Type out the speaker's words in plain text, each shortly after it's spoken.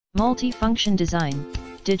Multi-function design,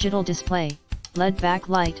 digital display, LED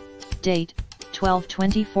backlight, date,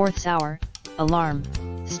 12/24 hour, alarm,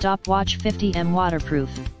 stopwatch 50mm waterproof.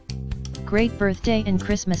 Great birthday and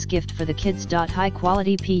Christmas gift for the kids. High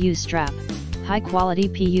quality PU strap. High quality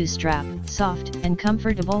PU strap, soft and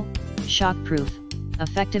comfortable, shockproof,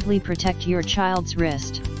 effectively protect your child's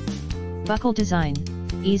wrist. Buckle design,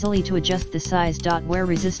 easily to adjust the size. Wear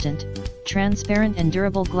resistant, transparent and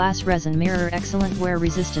durable glass resin mirror, excellent wear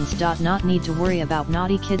resistance. Not need to worry about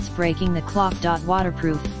naughty kids breaking the clock.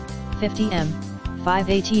 Waterproof, 50mm, 5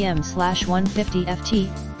 ATM/150 FT,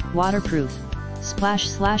 waterproof,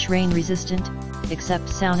 splash/rain resistant, except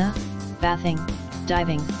sauna, bathing,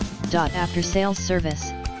 diving. After sales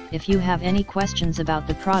service, if you have any questions about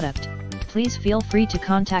the product, please feel free to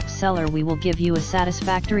contact seller. We will give you a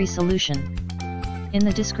satisfactory solution. In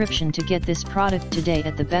the description to get this product today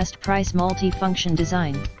at the best price. Multi-function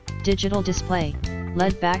design, digital display,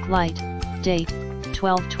 LED backlight, date,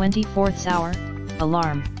 12/24 hour,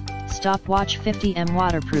 alarm, stopwatch 50mm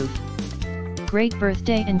waterproof. Great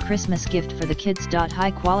birthday and Christmas gift for the kids.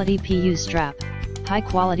 High quality PU strap. High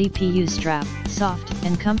quality PU strap, soft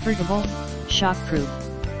and comfortable, shockproof,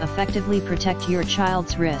 effectively protect your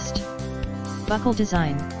child's wrist. Buckle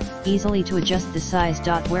design, easily to adjust the size.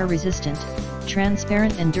 Wear resistant,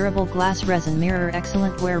 transparent and durable glass resin mirror,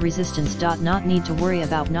 excellent wear resistance. Not need to worry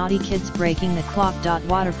about naughty kids breaking the clock.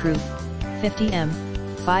 Waterproof, 50mm,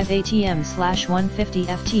 5 ATM/150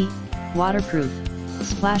 FT, waterproof,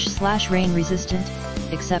 splash/rain resistant,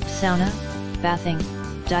 except sauna, bathing,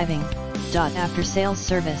 diving. After sales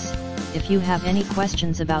service, if you have any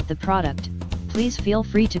questions about the product, please feel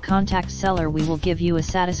free to contact seller. We will give you a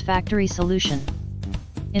satisfactory solution.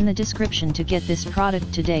 In the description to get this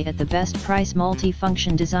product today at the best price.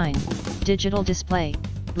 Multi-function design, digital display,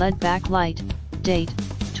 LED backlight, date,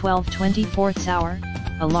 12/24 hour,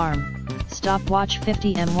 alarm, stopwatch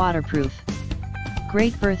 50mm waterproof.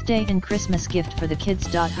 Great birthday and Christmas gift for the kids.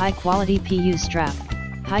 High quality PU strap.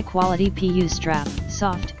 High quality PU strap,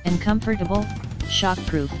 soft and comfortable,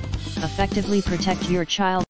 shockproof, effectively protect your child.